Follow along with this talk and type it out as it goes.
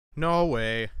No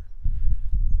way.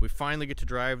 We finally get to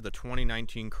drive the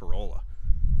 2019 Corolla.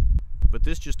 But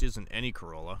this just isn't any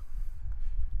Corolla.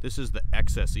 This is the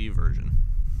XSE version.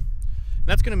 And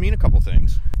that's going to mean a couple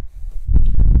things.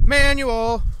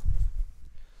 Manual!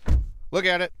 Look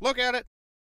at it, look at it!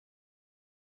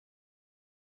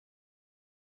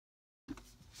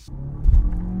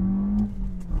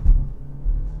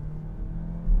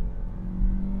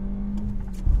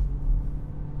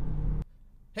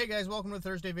 Hey guys, welcome to the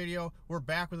Thursday video. We're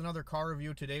back with another car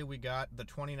review. Today we got the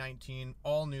 2019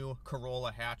 all-new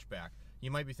Corolla hatchback.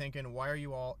 You might be thinking, why are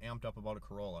you all amped up about a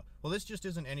Corolla? Well, this just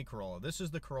isn't any Corolla. This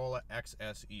is the Corolla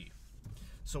XSE.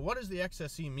 So what does the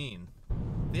XSE mean?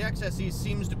 The XSE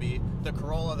seems to be the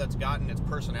Corolla that's gotten its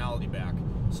personality back.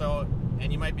 So,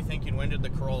 and you might be thinking, when did the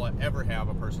Corolla ever have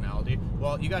a personality?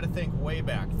 Well, you got to think way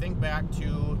back. Think back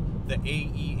to the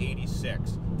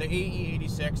AE86. The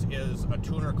AE86 is a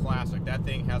tuner classic. That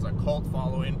thing has a cult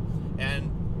following,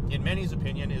 and in many's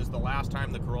opinion is the last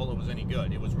time the Corolla was any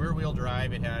good. It was rear-wheel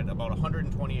drive, it had about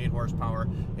 128 horsepower,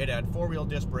 it had four-wheel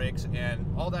disc brakes,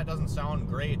 and all that doesn't sound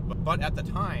great, but at the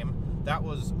time, that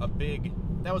was a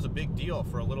big deal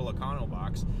for a little econo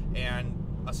box.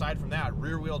 And aside from that,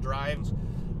 rear-wheel drives,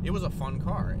 it was a fun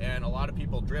car, and a lot of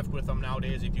people drift with them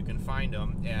nowadays if you can find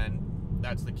them, and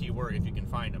that's the key word, if you can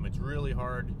find them. It's really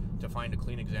hard to find a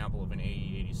clean example of an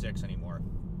AE86 anymore.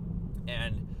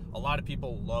 And a lot of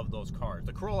people love those cars.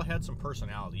 The Corolla had some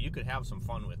personality. You could have some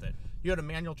fun with it. You had a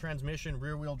manual transmission,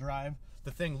 rear-wheel drive.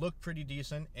 The thing looked pretty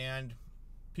decent, and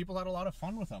people had a lot of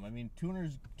fun with them. I mean,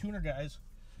 tuner guys,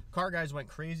 car guys went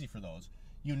crazy for those.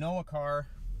 You know a car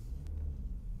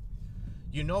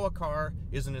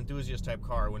is an enthusiast type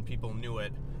car when people knew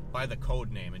it by the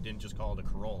code name and didn't just call it a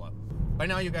Corolla. By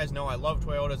now you guys know I love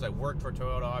Toyotas. I worked for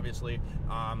Toyota, obviously,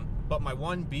 but my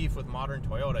one beef with modern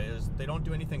Toyota is they don't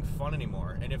do anything fun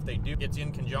anymore, and if they do, it's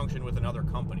in conjunction with another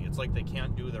company. It's like they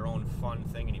can't do their own fun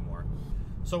thing anymore.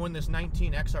 So when this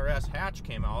 19 XRS hatch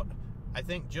came out, I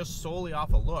think just solely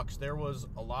off of looks, there was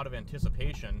a lot of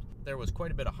anticipation. There was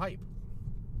quite a bit of hype.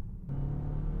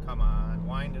 Come on,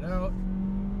 wind it out.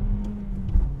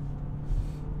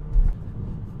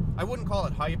 I wouldn't call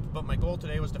it hype, but my goal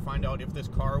today was to find out if this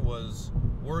car was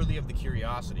worthy of the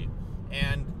curiosity.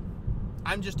 And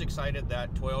I'm just excited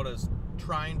that Toyota's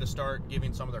trying to start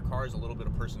giving some of their cars a little bit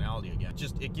of personality again.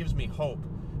 It gives me hope.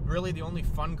 Really, the only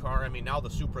fun car, I mean, now the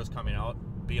Supra's coming out,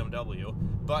 BMW,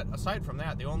 but aside from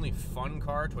that, the only fun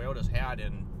car Toyota's had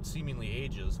in seemingly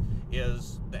ages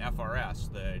is the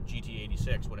FRS, the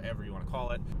GT86, whatever you want to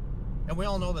call it. And we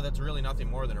all know that that's really nothing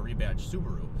more than a rebadged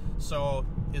Subaru. So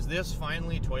is this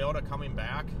finally Toyota coming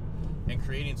back and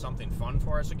creating something fun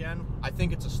for us again? I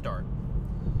think it's a start.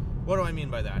 What do I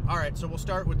mean by that? All right, so we'll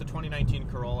start with the 2019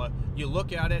 Corolla. You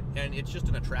look at it and it's just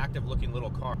an attractive looking little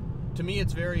car. To me,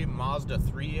 it's very Mazda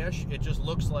 3-ish. It just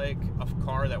looks like a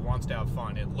car that wants to have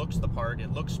fun. It looks the part,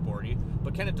 it looks sporty,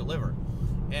 but can it deliver?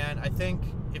 And I think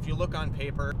if you look on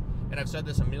paper, and I've said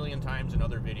this a million times in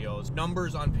other videos,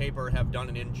 numbers on paper have done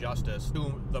an injustice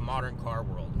to the modern car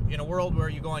world. In a world where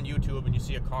you go on YouTube and you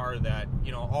see a car that,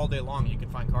 you know, all day long you can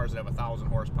find cars that have 1,000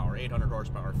 horsepower, 800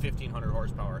 horsepower, 1,500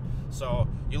 horsepower. So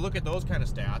you look at those kind of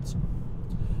stats,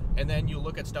 and then you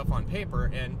look at stuff on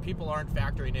paper, and people aren't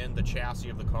factoring in the chassis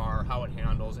of the car, how it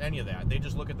handles, any of that. They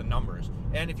just look at the numbers.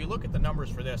 And if you look at the numbers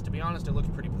for this, to be honest, it looks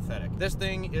pretty pathetic. This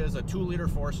thing is a 2-liter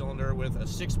 4-cylinder with a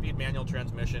 6-speed manual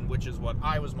transmission, which is what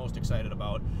I was most excited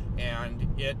about, and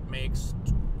it makes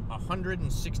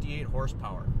 168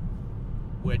 horsepower,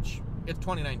 which, it's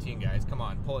 2019, guys. Come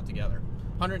on, pull it together.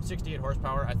 168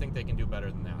 horsepower, I think they can do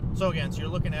better than that. So again, so you're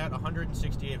looking at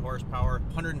 168 horsepower,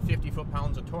 150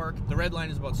 foot-pounds of torque. The red line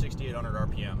is about 6,800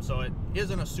 RPM, so it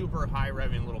isn't a super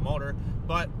high-revving little motor,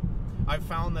 but I've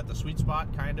found that the sweet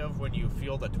spot, kind of, when you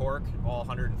feel the torque, all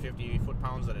 150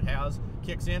 foot-pounds that it has,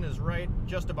 kicks in is right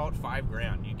just about 5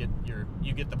 grand. You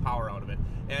get the power out of it.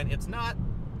 And it's not,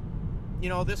 you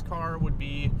know, this car would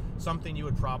be something you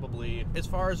would probably, as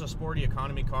far as a sporty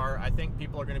economy car, I think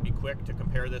people are going to be quick to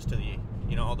compare this to the,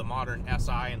 you know, the modern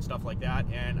SI and stuff like that.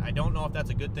 And I don't know if that's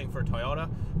a good thing for Toyota,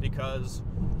 because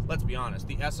let's be honest,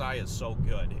 the SI is so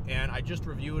good. And I just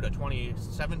reviewed a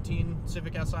 2017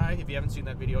 Civic SI. If you haven't seen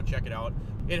that video, check it out.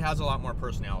 It has a lot more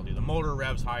personality. The motor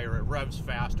revs higher, it revs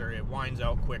faster, it winds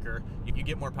out quicker. You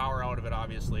get more power out of it,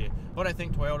 obviously. But I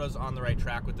think Toyota's on the right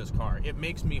track with this car. It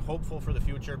makes me hopeful for the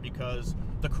future because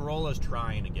the Corolla is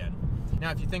trying again.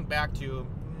 Now, if you think back to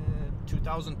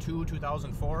 2002,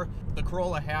 2004, the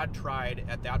Corolla had tried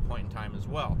at that point in time as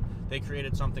well. They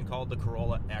created something called the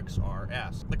Corolla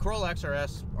XRS. The Corolla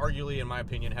XRS, arguably in my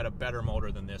opinion, had a better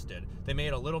motor than this did. They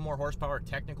made a little more horsepower.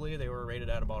 Technically, they were rated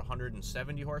at about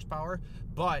 170 horsepower,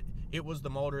 but it was the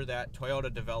motor that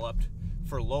Toyota developed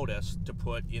for Lotus to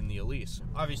put in the Elise.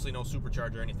 Obviously no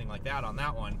supercharger or anything like that on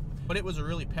that one, but it was a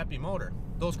really peppy motor.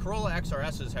 Those Corolla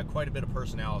XRSs had quite a bit of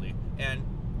personality, and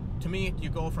to me, you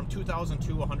go from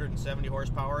 2002 170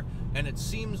 horsepower, and it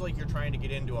seems like you're trying to get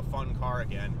into a fun car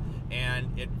again,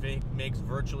 and it makes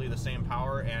virtually the same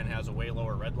power and has a way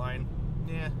lower redline.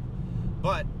 Yeah,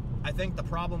 but I think the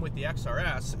problem with the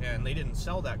XRS, and they didn't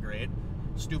sell that great,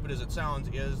 stupid as it sounds,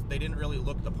 is they didn't really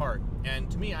look the part. And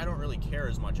to me, I don't really care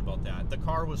as much about that. The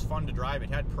car was fun to drive. It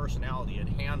had personality. It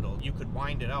handled. You could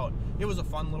wind it out. It was a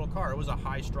fun little car. It was a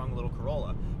high-strung little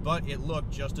Corolla, but it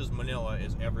looked just as manila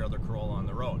as every other Corolla on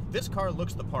the road. This car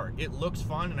looks the part. It looks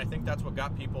fun, and I think that's what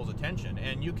got people's attention.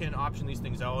 And you can option these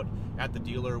things out at the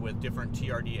dealer with different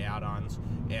TRD add-ons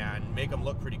and make them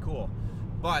look pretty cool.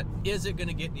 But is it going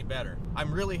to get any better?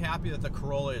 I'm really happy that the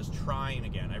Corolla is trying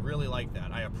again. I really like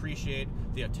that. I appreciate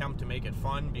the attempt to make it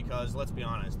fun because, let's be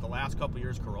honest, the last couple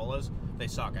years Corollas, they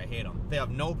suck. I hate them. They have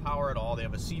no power at all. They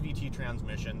have a CVT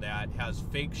transmission that has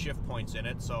fake shift points in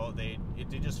it, so they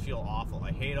just feel awful.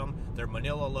 I hate them. They're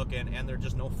manila looking, and they're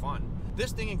just no fun.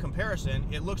 This thing in comparison,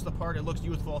 it looks the part, it looks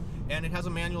youthful, and it has a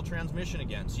manual transmission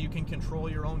again, so you can control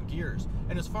your own gears.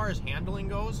 And as far as handling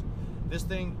goes, this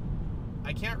thing,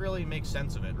 I can't really make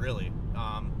sense of it, really.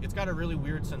 It's got a really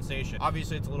weird sensation.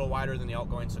 Obviously, it's a little wider than the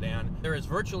outgoing sedan. There is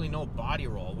virtually no body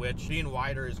roll, which being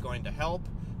wider is going to help,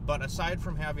 but aside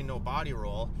from having no body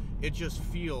roll, it just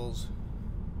feels...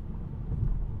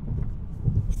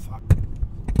 Fuck.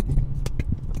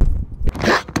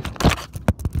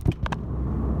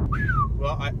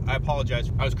 Well, I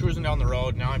apologize. I was cruising down the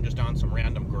road. Now I'm just on some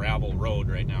random gravel road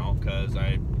right now because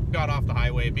I got off the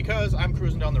highway because I'm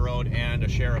cruising down the road and a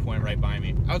sheriff went right by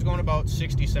me. I was going about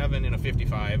 67 in a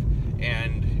 55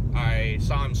 and I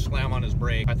saw him slam on his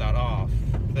brake. I thought, oh,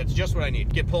 that's just what I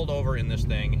need. Get pulled over in this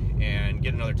thing and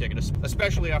get another ticket,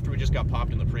 especially after we just got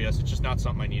popped in the Prius. It's just not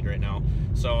something I need right now.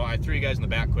 So I threw you guys in the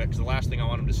back quick because the last thing I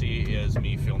want him to see is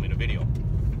me filming a video.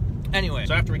 Anyway,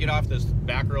 so after we get off this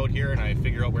back road here and I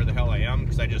figure out where the hell I am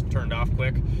because I just turned off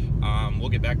quick, we'll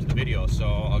get back to the video. So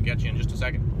I'll get you in just a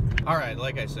second. All right,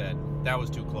 like I said, that was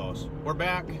too close. We're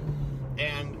back,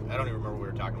 and I don't even remember what we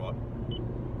were talking about.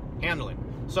 Handling.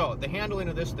 So the handling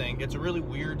of this thing, it's a really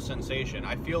weird sensation.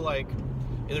 I feel like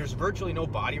there's virtually no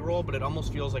body roll, but it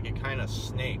almost feels like it kind of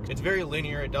snakes. It's very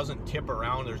linear. It doesn't tip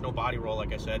around. There's no body roll,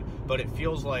 like I said, but it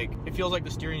feels like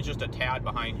the steering is just a tad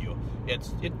behind you.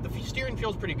 The steering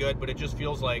feels pretty good, but it just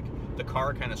feels like the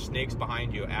car kind of snakes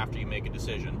behind you after you make a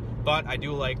decision. But I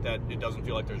do like that it doesn't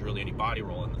feel like there's really any body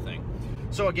roll in the thing.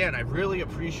 So again, I really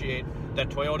appreciate that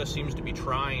Toyota seems to be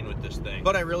trying with this thing,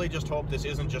 but I really just hope this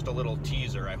isn't just a little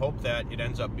teaser. I hope that it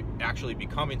ends up actually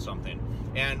becoming something.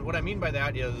 And what I mean by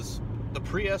that is the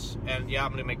Prius, and yeah,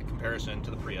 I'm going to make a comparison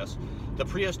to the Prius. The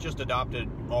Prius just adopted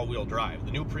all-wheel drive.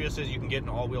 The new Priuses you can get in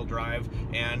all-wheel drive,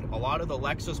 and a lot of the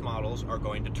Lexus models are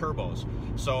going to turbos.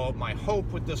 So my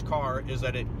hope with this car is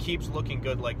that it keeps looking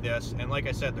good like this, and like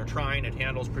I said, they're trying. It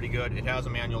handles pretty good. It has a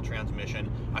manual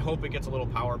transmission. I hope it gets a little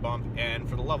power bump, and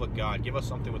for the love of God, give us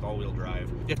something with all-wheel drive.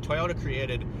 If Toyota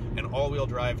created an all-wheel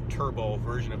drive turbo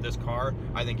version of this car,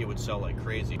 I think it would sell like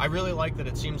crazy. I really like that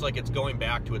it seems like it's going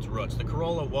back to its roots. The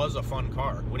Corolla was a fun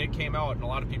car. When it came out, and a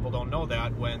lot of people don't know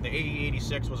that, when the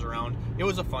AE86 was around, it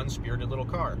was a fun, spirited little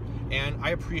car. And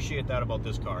I appreciate that about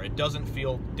this car. It doesn't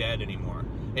feel dead anymore.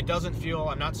 It doesn't feel,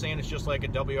 I'm not saying it's just like a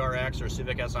WRX or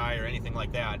Civic Si or anything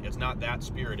like that. It's not that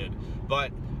spirited,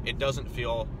 but it doesn't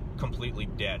feel completely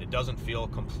dead. It doesn't feel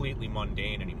completely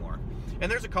mundane anymore.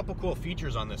 And there's a couple cool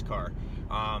features on this car.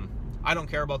 I don't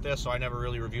care about this, so I never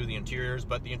really review the interiors,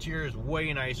 but the interior is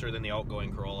way nicer than the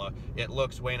outgoing Corolla. It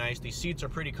looks way nice. These seats are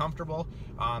pretty comfortable.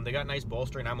 They got nice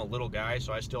bolstering. I'm a little guy,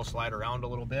 so I still slide around a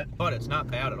little bit, but it's not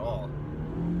bad at all.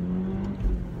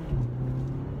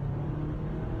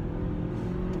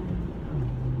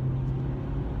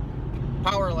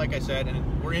 Power, like I said,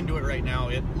 and we're into it right now,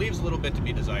 it leaves a little bit to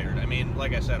be desired. I mean,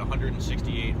 like I said,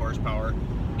 168 horsepower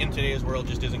in today's world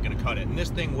just isn't going to cut it. And this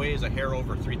thing weighs a hair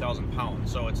over 3,000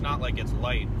 pounds, so it's not like it's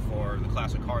light for the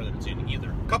class of car that it's in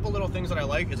either. A couple little things that I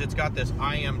like is it's got this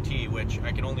IMT, which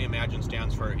I can only imagine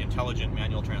stands for Intelligent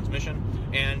Manual Transmission.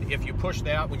 And if you push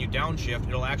that, when you downshift,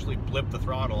 it'll actually blip the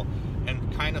throttle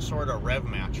and kind of sort of rev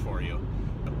match for you.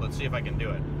 Let's see if I can do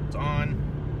it. It's on.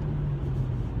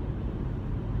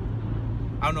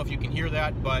 I don't know if you can hear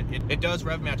that, but it does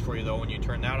rev match for you though when you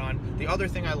turn that on. The other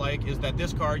thing I like is that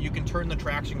this car, you can turn the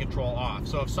traction control off.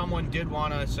 So if someone did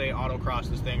want to, say, autocross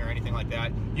this thing or anything like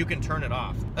that, you can turn it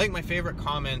off. I think my favorite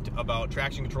comment about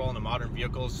traction control in a modern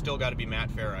vehicle has still got to be Matt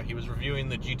Farah. He was reviewing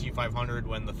the GT500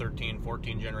 when the 13,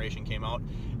 14 generation came out,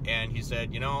 and he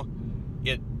said, you know,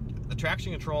 the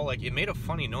traction control, like, it made a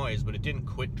funny noise, but it didn't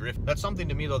quit drift. That's something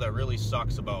to me, though, that really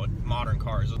sucks about modern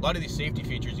cars. A lot of these safety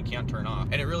features you can't turn off,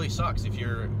 and it really sucks if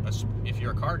you're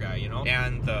a car guy, you know?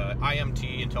 And the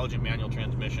IMT, intelligent manual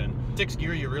transmission, 6th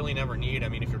gear you really never need. I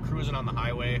mean, if you're cruising on the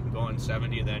highway going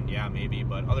 70, then yeah, maybe,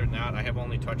 but other than that, I have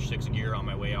only touched 6th gear on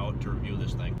my way out to review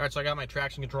this thing. All right, so I got my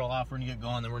traction control off. We're gonna get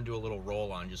going, then we're gonna do a little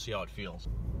roll on, just see how it feels.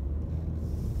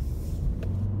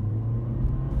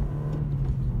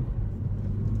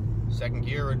 Second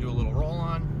gear, we're gonna do a little roll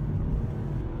on.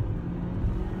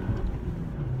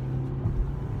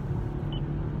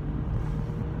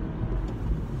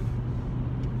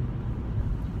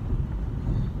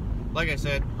 Like I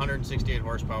said, 168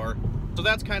 horsepower. So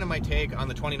that's kind of my take on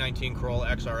the 2019 Corolla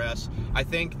XRS. I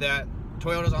think that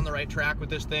Toyota's on the right track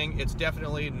with this thing. It's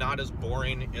definitely not as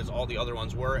boring as all the other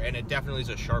ones were, and it definitely is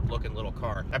a sharp looking little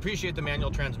car. I appreciate the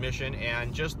manual transmission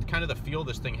and just kind of the feel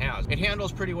this thing has. It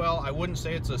handles pretty well. I wouldn't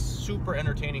say it's a super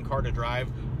entertaining car to drive,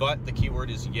 but the keyword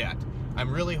is yet.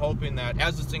 I'm really hoping that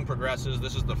as this thing progresses,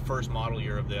 this is the first model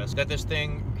year of this, that this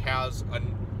thing has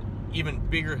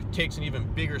takes an even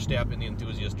bigger step in the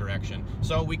enthusiast direction.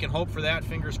 So we can hope for that,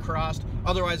 fingers crossed.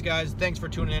 Otherwise, guys, thanks for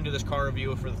tuning into this car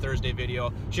review for the Thursday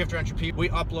video. Shift, Wrench, Repeat, we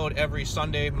upload every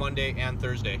Sunday, Monday, and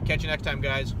Thursday. Catch you next time,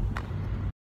 guys.